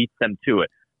he beats them to it.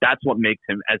 That's what makes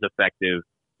him as effective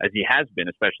as he has been,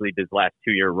 especially this last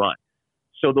 2-year run.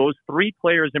 So those 3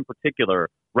 players in particular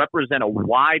represent a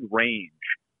wide range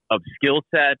of skill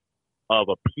set, of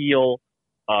appeal.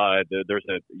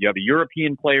 You have a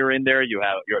European player in there. You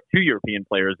have 2 European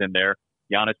players in there,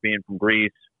 Giannis being from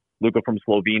Greece, Luka from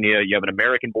Slovenia. You have an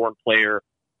American-born player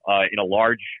in a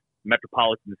large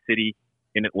metropolitan city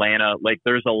in Atlanta. Like,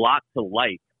 there's a lot to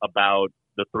like about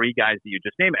the 3 guys that you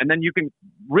just named. And then you can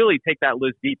really take that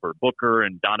list deeper. Booker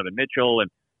and Donovan Mitchell. And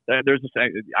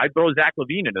I'd throw Zach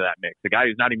LaVine into that mix. The guy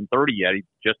who's not even 30 yet.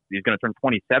 He's going to turn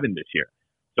 27 this year.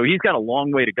 So he's got a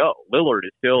long way to go. Lillard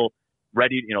is still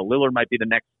ready. Lillard might be the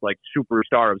next like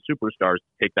superstar of superstars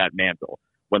to take that mantle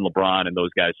when LeBron and those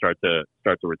guys start to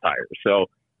retire. So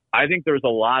I think there's a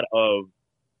lot of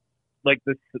like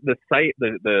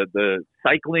the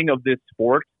cycling of this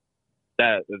sport,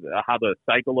 that how the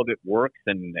cycle of it works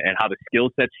and how the skill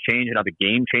sets change and how the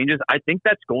game changes. I think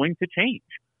that's going to change,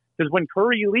 because when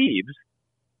Curry leaves,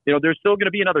 there's still going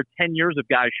to be another 10 years of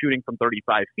guys shooting from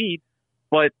 35 feet.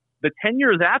 But the 10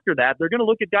 years after that, they're going to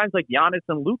look at guys like Giannis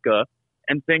and Luka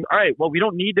and think, all right, well, we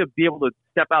don't need to be able to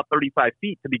step out 35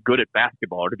 feet to be good at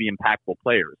basketball or to be impactful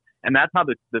players. And that's how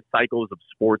the cycles of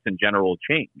sports in general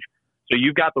change. So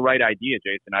you've got the right idea,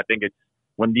 Jason. I think it's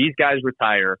when these guys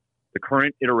retire, the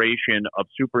current iteration of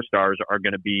superstars are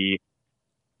going to be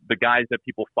the guys that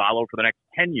people follow for the next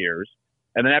 10 years.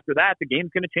 And then after that, the game's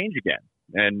going to change again.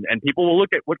 And people will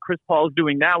look at what Chris Paul is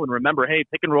doing now and remember, hey,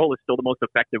 pick and roll is still the most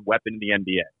effective weapon in the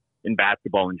NBA, in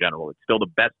basketball in general. It's still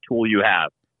the best tool you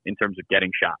have in terms of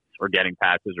getting shots or getting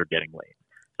passes or getting lanes.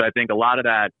 So I think a lot of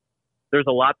that, there's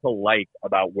a lot to like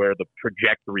about where the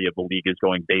trajectory of the league is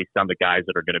going based on the guys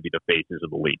that are going to be the faces of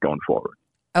the league going forward.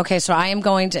 Okay, so I am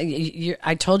going to.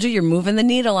 I told you you're moving the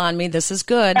needle on me. This is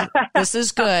good. This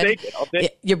is good. I'll take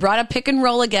it. You brought up pick and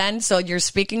roll again, so you're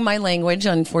speaking my language.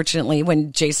 Unfortunately,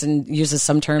 when Jason uses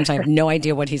some terms, I have no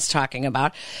idea what he's talking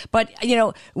about. But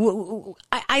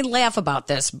I laugh about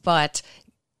this. But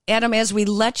Adam, as we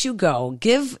let you go,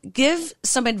 give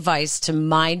some advice to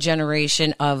my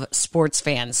generation of sports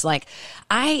fans. Like,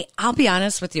 I'll be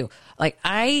honest with you. Like,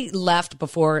 I left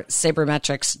before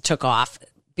sabermetrics took off,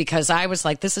 because I was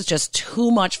like, this is just too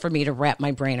much for me to wrap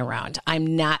my brain around.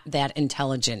 I'm not that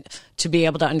intelligent to be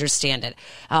able to understand it.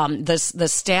 The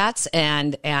stats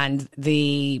and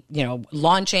the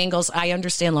launch angles. I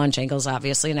understand launch angles,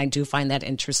 obviously, and I do find that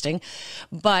interesting.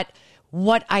 But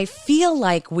what I feel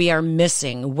like we are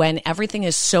missing when everything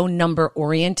is so number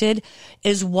oriented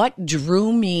is what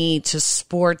drew me to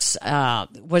sports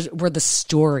were the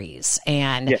stories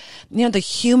and the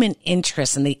human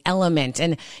interest and the element.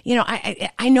 And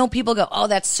I know people go, oh,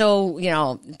 that's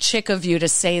so chick of you to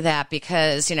say that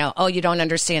because you don't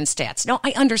understand stats. No,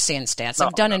 I understand stats.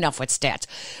 I've done enough with stats,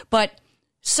 but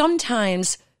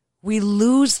sometimes we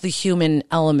lose the human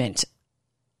element.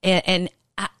 And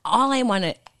all I want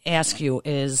to ask you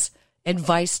is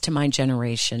advice to my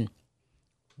generation.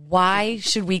 Why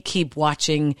should we keep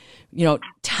watching?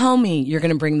 Tell me you're going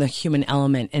to bring the human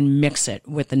element and mix it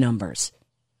with the numbers.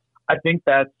 I think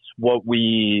that's what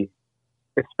we,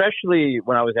 especially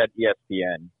when I was at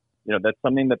ESPN, that's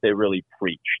something that they really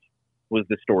preached, was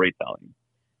the storytelling.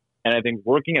 And I think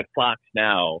working at Fox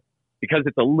now, because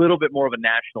it's a little bit more of a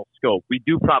national scope, we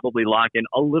do probably lock in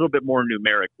a little bit more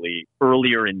numerically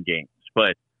earlier in games.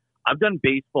 But I've done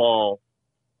baseball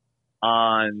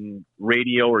on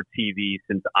radio or TV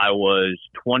since I was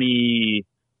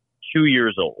 22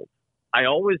 years old.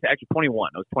 Actually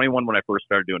 21. I was 21 when I first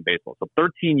started doing baseball. So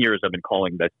 13 years I've been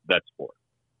calling that sport.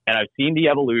 And I've seen the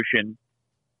evolution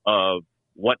of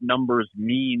what numbers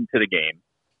mean to the game.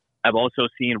 I've also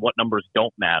seen what numbers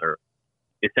don't matter,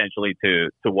 essentially, to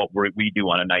what we do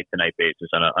on a night-to-night basis,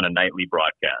 on a nightly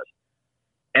broadcast.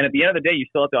 And at the end of the day, you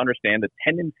still have to understand that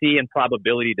tendency and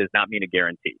probability does not mean a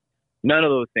guarantee. None of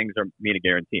those things mean a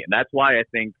guarantee. And that's why I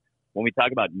think when we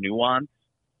talk about nuance,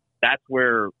 that's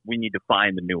where we need to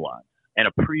find the nuance and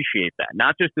appreciate that.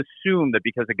 Not just assume that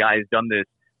because a guy has done this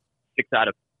 6 out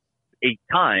of 8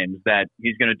 times that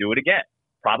he's going to do it again.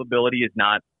 Probability is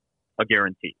not a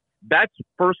guarantee. That's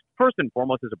first and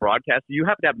foremost, as a broadcaster, you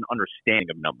have to have an understanding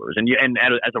of numbers. And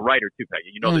as a writer too,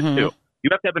 Peggy, this too. You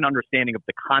have to have an understanding of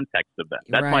the context of that.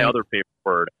 That's my other favorite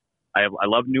word. I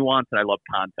love nuance and I love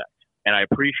context. And I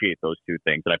appreciate those two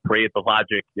things. And I pray at the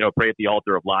logic, pray at the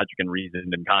altar of logic and reason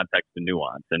and context and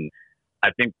nuance. And I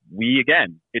think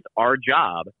it's our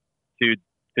job to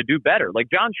do better. Like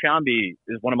John Shambi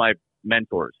is one of my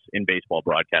mentors in baseball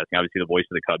broadcasting, obviously the voice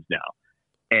of the Cubs now.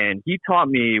 And he taught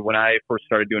me when I first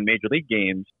started doing major league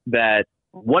games that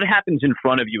what happens in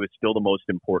front of you is still the most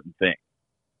important thing.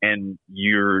 And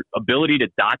your ability to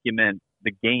document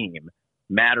the game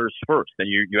matters first. And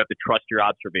you have to trust your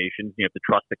observations. You have to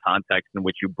trust the context in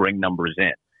which you bring numbers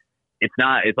in.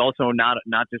 It's also not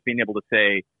just being able to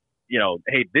say,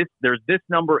 hey, there's this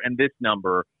number and this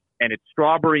number, and it's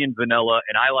strawberry and vanilla,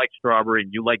 and I like strawberry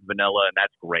and you like vanilla, and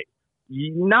that's great.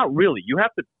 Not really. You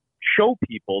have to show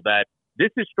people that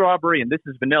this is strawberry and this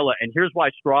is vanilla, and here's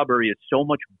why strawberry is so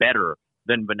much better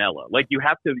than vanilla. Like you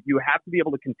have to be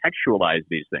able to contextualize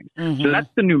these things. Mm-hmm. So that's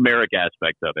the numeric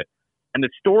aspect of it. And the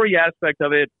story aspect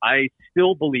of it, I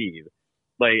still believe,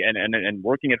 and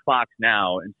working at Fox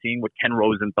now and seeing what Ken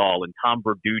Rosenthal and Tom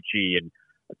Verducci and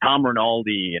Tom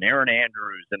Rinaldi and Aaron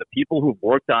Andrews and the people who've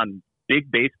worked on big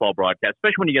baseball broadcasts,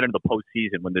 especially when you get into the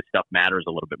postseason when this stuff matters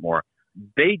a little bit more,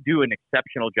 they do an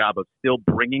exceptional job of still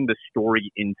bringing the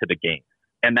story into the game.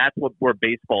 And that's where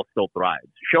baseball still thrives.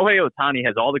 Shohei Ohtani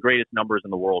has all the greatest numbers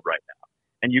in the world right now.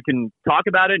 And you can talk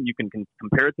about it and you can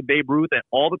compare it to Babe Ruth, and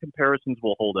all the comparisons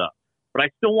will hold up. But I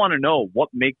still want to know what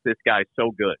makes this guy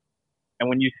so good. And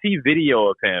when you see video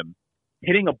of him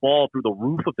hitting a ball through the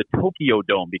roof of the Tokyo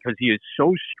Dome because he is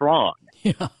so strong,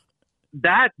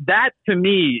 that to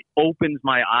me opens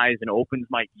my eyes and opens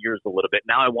my ears a little bit.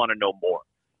 Now I want to know more.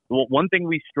 Well, one thing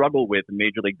we struggle with in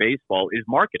Major League Baseball is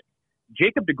marketing.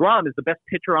 Jacob deGrom is the best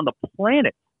pitcher on the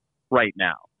planet right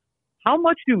now. How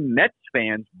much do Mets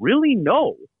fans really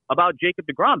know about Jacob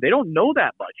deGrom? They don't know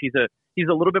that much. He's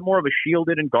a little bit more of a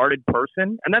shielded and guarded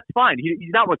person, and that's fine.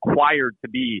 He's not required to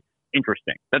be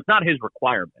interesting. That's not his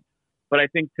requirement. But I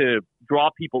think to draw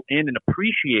people in and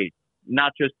appreciate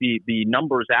not just the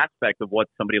numbers aspect of what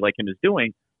somebody like him is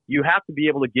doing, you have to be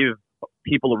able to give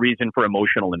people a reason for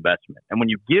emotional investment. And when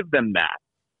you give them that,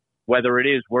 whether it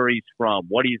is where he's from,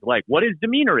 what he's like, what his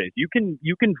demeanor is, you can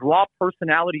draw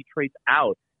personality traits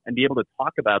out and be able to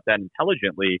talk about that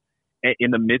intelligently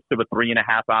in the midst of a 3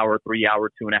 hour,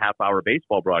 2.5 hour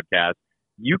baseball broadcast.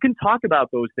 You can talk about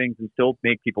those things and still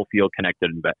make people feel connected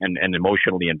and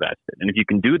emotionally invested. And if you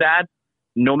can do that,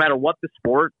 no matter what the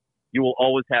sport, you will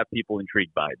always have people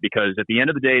intrigued by it. Because at the end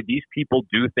of the day, these people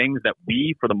do things that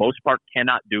we, for the most part,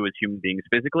 cannot do as human beings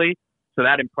physically. So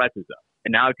that impresses us.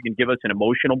 And now if you can give us an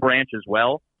emotional branch as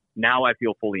well, now I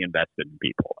feel fully invested in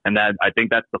people. And that, I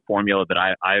think that's the formula that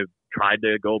I've tried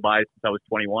to go by since I was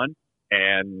 21.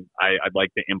 And I'd like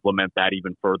to implement that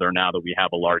even further now that we have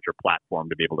a larger platform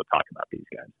to be able to talk about these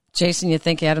guys. Jason, you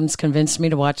think Adam's convinced me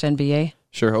to watch NBA?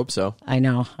 Sure hope so. I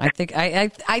know. I think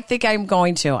I'm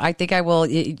going to. I think I will.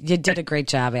 You did a great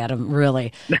job, Adam.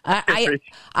 Really.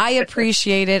 I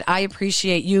appreciate it. I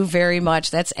appreciate you very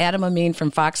much. That's Adam Amin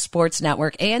from Fox Sports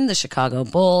Network and the Chicago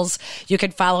Bulls. You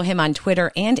can follow him on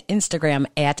Twitter and Instagram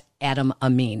at Adam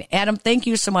Amin. Adam, thank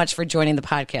you so much for joining the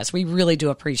podcast. We really do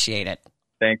appreciate it.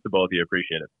 Thanks to both of you.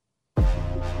 Appreciate it.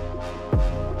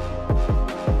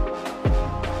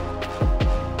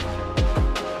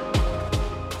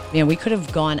 Man, we could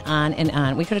have gone on and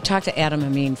on. We could have talked to Adam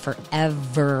Amin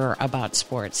forever about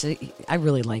sports. I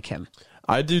really like him.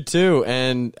 I do too,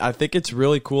 and I think it's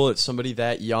really cool that somebody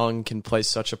that young can play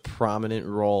such a prominent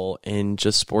role in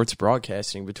just sports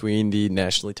broadcasting between the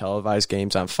nationally televised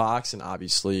games on Fox and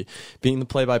obviously being the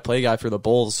play-by-play guy for the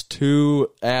Bulls.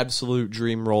 Two absolute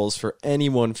dream roles for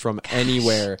anyone from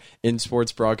anywhere in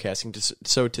sports broadcasting.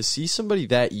 So to see somebody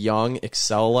that young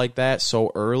excel like that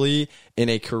so early in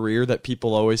a career that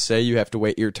people always say you have to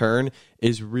wait your turn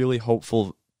is really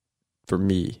hopeful for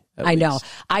me. I know.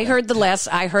 I heard the last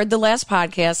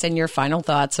podcast and your final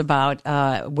thoughts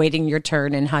about waiting your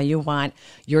turn and how you want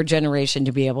your generation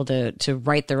to be able to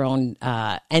write their own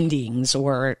endings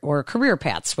or career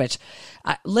paths. Which,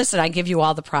 listen, I give you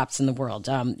all the props in the world.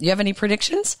 You have any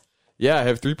predictions? Yeah, I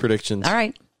have 3 predictions. All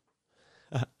right.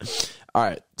 All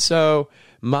right. So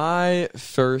my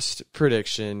first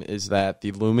prediction is that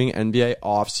the looming NBA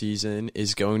offseason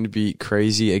is going to be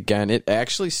crazy again. It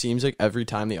actually seems like every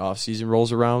time the offseason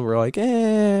rolls around, we're like,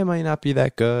 it might not be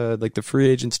that good. Like the free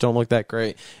agents don't look that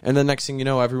great. And the next thing you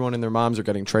know, everyone and their moms are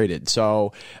getting traded.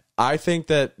 So I think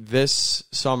that this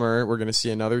summer we're going to see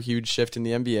another huge shift in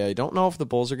the NBA. Don't know if the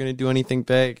Bulls are going to do anything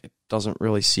big. It doesn't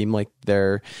really seem like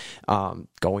they're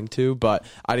going to, but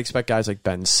I'd expect guys like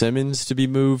Ben Simmons to be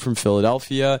moved from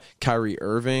Philadelphia. Kyrie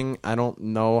Irving, I don't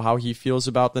know how he feels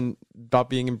about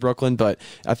being in Brooklyn, but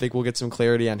I think we'll get some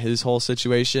clarity on his whole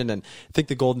situation. And I think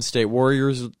the Golden State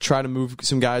Warriors will try to move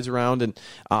some guys around and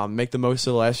make the most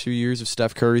of the last few years of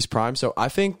Steph Curry's prime. So I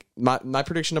think my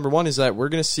prediction number 1 is that we're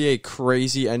going to see a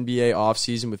crazy NBA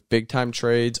offseason with big-time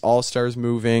trades, all-stars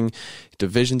moving,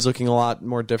 divisions looking a lot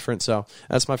more different. So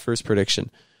that's my first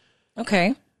prediction.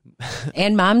 Okay.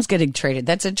 And mom's getting traded.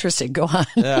 That's interesting. Go on.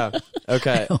 Yeah.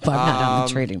 Okay. I hope I'm not on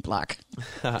the trading block.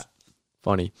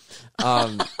 Funny.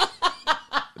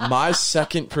 My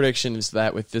second prediction is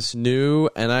that with this new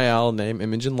NIL name,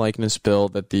 image, and likeness bill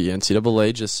that the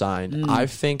NCAA just signed, I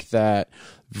think that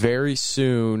very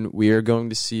soon we are going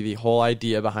to see the whole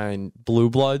idea behind blue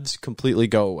bloods completely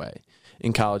go away.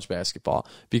 in college basketball,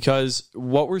 because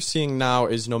what we're seeing now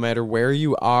is no matter where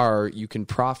you are, you can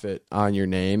profit on your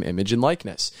name, image, and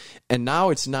likeness. And now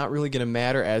it's not really going to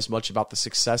matter as much about the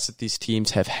success that these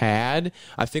teams have had.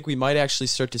 I think we might actually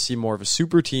start to see more of a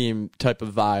super team type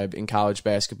of vibe in college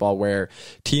basketball, where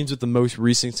teams with the most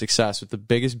recent success, with the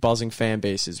biggest buzzing fan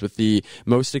bases, with the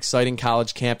most exciting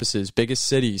college campuses, biggest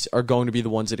cities, are going to be the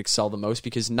ones that excel the most,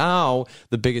 because now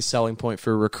the biggest selling point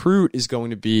for a recruit is going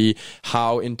to be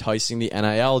how enticing the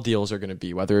NIL deals are going to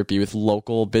be, whether it be with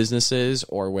local businesses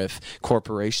or with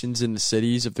corporations in the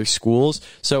cities of their schools.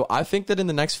 So I think that in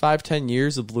the next 5-10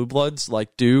 years, the Blue Bloods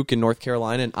like Duke and North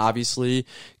Carolina, and obviously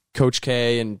Coach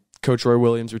K and Coach Roy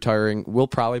Williams retiring, will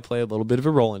probably play a little bit of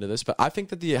a role into this. But I think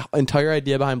that the entire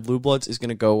idea behind Blue Bloods is going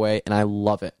to go away, and I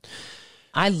love it.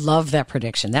 I love that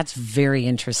prediction. That's very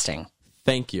interesting.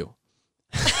 Thank you.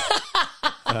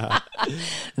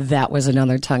 That was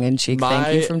another tongue-in-cheek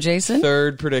thank you from Jason.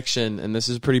 Third prediction, and this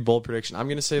is a pretty bold prediction. I'm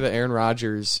going to say that Aaron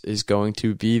Rodgers is going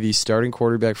to be the starting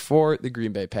quarterback for the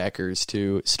Green Bay Packers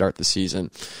to start the season.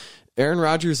 Aaron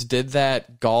Rodgers did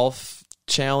that golf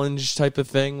challenge type of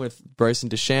thing with Bryson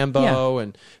DeChambeau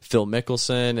and Phil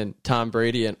Mickelson and Tom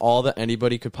Brady, and all that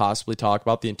anybody could possibly talk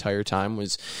about the entire time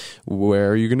was,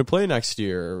 where are you going to play next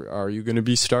year? Are you going to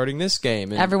be starting this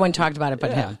game? And everyone talked about it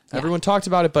but him. Everyone talked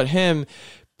about it but him.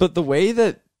 But the way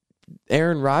that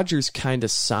Aaron Rodgers kind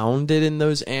of sounded in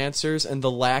those answers, and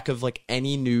the lack of like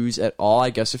any news at all.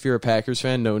 I guess if you're a Packers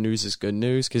fan, no news is good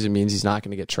news, because it means he's not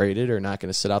going to get traded or not going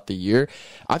to sit out the year.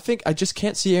 I think I just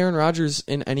can't see Aaron Rodgers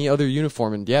in any other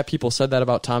uniform. And yeah, people said that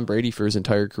about Tom Brady for his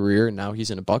entire career, and now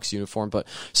he's in a Bucs uniform. But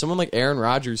someone like Aaron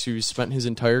Rodgers, who spent his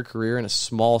entire career in a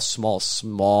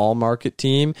small market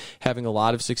team, having a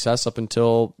lot of success up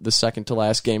until the second to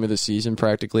last game of the season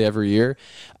practically every year,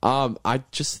 I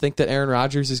just think that Aaron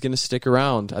Rodgers is going to stick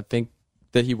around. I think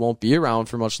that he won't be around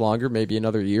for much longer, maybe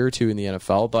another year or two in the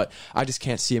NFL, but I just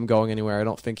can't see him going anywhere. I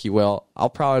don't think he will.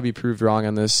 I'll probably be proved wrong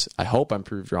on this. I hope I'm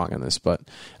proved wrong on this, but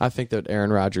I think that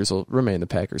Aaron Rodgers will remain the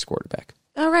Packers quarterback.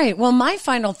 All right. Well, my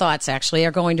final thoughts actually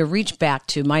are going to reach back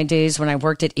to my days when I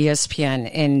worked at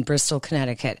ESPN in Bristol,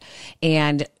 Connecticut.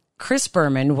 And Chris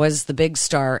Berman was the big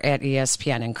star at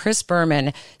ESPN, and Chris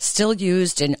Berman still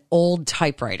used an old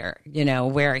typewriter,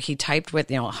 where he typed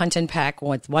with, Hunt and Peck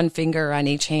with one finger on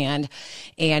each hand.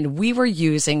 And we were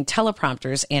using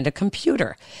teleprompters and a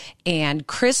computer. And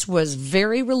Chris was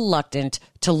very reluctant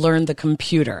to learn the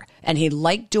computer, and he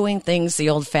liked doing things the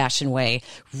old-fashioned way,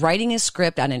 writing a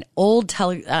script on an old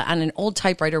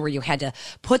typewriter where you had to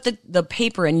put the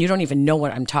paper in. You don't even know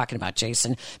what I'm talking about,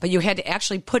 Jason, but you had to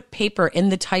actually put paper in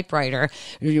the typewriter,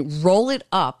 roll it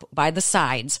up by the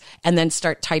sides, and then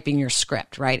start typing your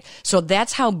script, right? So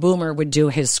that's how Boomer would do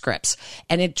his scripts,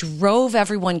 and it drove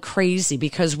everyone crazy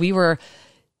because we were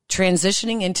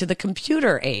transitioning into the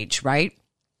computer age, right?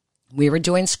 We were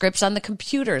doing scripts on the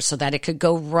computer so that it could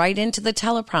go right into the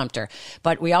teleprompter,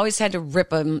 but we always had to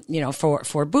rip them,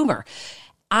 for Boomer.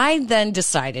 I then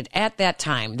decided at that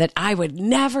time that I would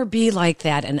never be like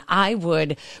that, and I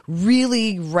would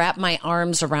really wrap my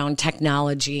arms around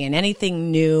technology and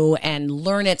anything new and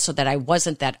learn it so that I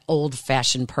wasn't that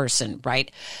old-fashioned person,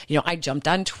 right? I jumped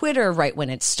on Twitter right when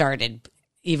it started,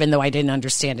 even though I didn't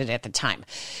understand it at the time.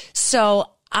 So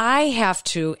I have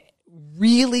to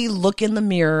really look in the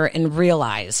mirror and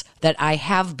realize that I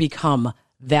have become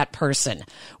that person,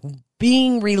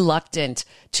 being reluctant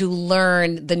to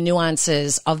learn the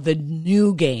nuances of the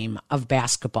new game of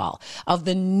basketball, of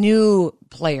the new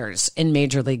players in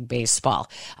Major League Baseball.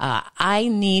 I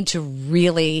need to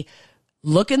really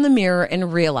look in the mirror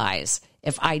and realize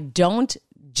if I don't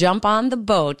jump on the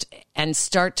boat and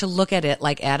start to look at it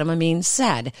like Adam Amin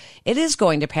said, it is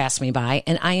going to pass me by,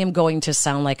 and I am going to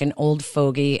sound like an old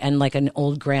fogey and like an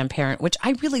old grandparent, which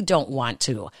I really don't want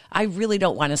to. I really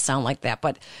don't want to sound like that,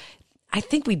 but I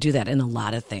think we do that in a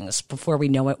lot of things. Before we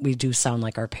know it, we do sound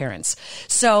like our parents.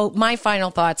 So my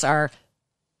final thoughts are,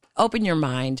 open your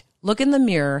mind, look in the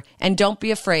mirror, and don't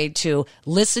be afraid to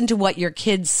listen to what your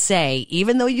kids say,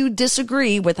 even though you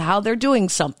disagree with how they're doing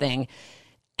something.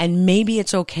 And maybe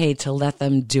it's okay to let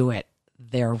them do it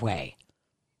their way.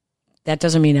 That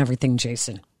doesn't mean everything,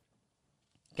 Jason.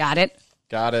 Got it?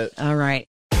 Got it. All right.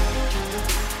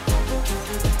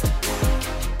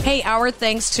 Hey, our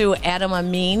thanks to Adam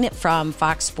Amin from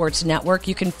Fox Sports Network.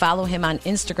 You can follow him on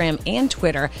Instagram and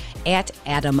Twitter at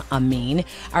Adam Amin.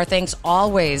 Our thanks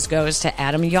always goes to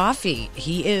Adam Yaffe.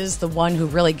 He is the one who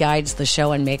really guides the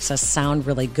show and makes us sound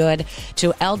really good.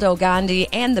 To Eldo Gandhi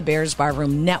and the Bears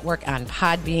Barroom Network on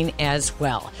Podbean as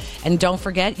well. And don't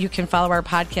forget, you can follow our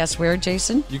podcast where,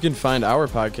 Jason? You can find our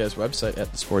podcast website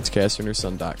at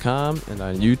thesportscasterundersun.com and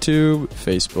on YouTube,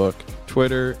 Facebook,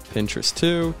 Twitter, Pinterest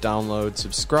too. Download,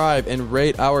 subscribe, and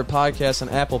rate our podcast on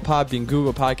Apple, Podbean,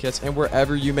 Google Podcasts, and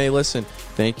wherever you may listen.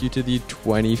 Thank you to the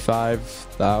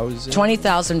 20,500.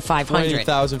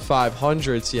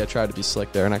 20,500. See, I tried to be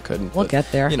slick there, and I couldn't. We'll get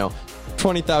there.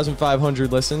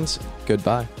 20,500 listens.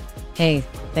 Goodbye. Hey,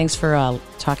 thanks for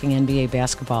talking NBA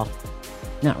basketball.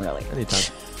 Not really.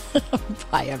 Anytime.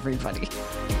 Bye, everybody.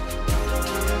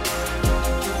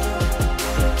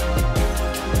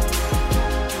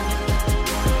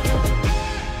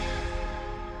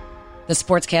 The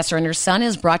Sportscaster and Her Son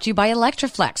is brought to you by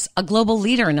Electroflex, a global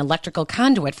leader in electrical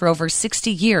conduit for over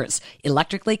 60 years,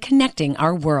 electrically connecting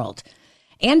our world.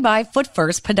 And by Foot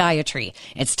First Podiatry.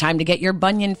 It's time to get your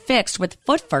bunion fixed with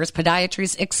Foot First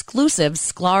Podiatry's exclusive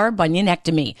Sklar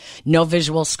bunionectomy. No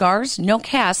visual scars, no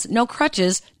casts, no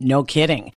crutches, no kidding.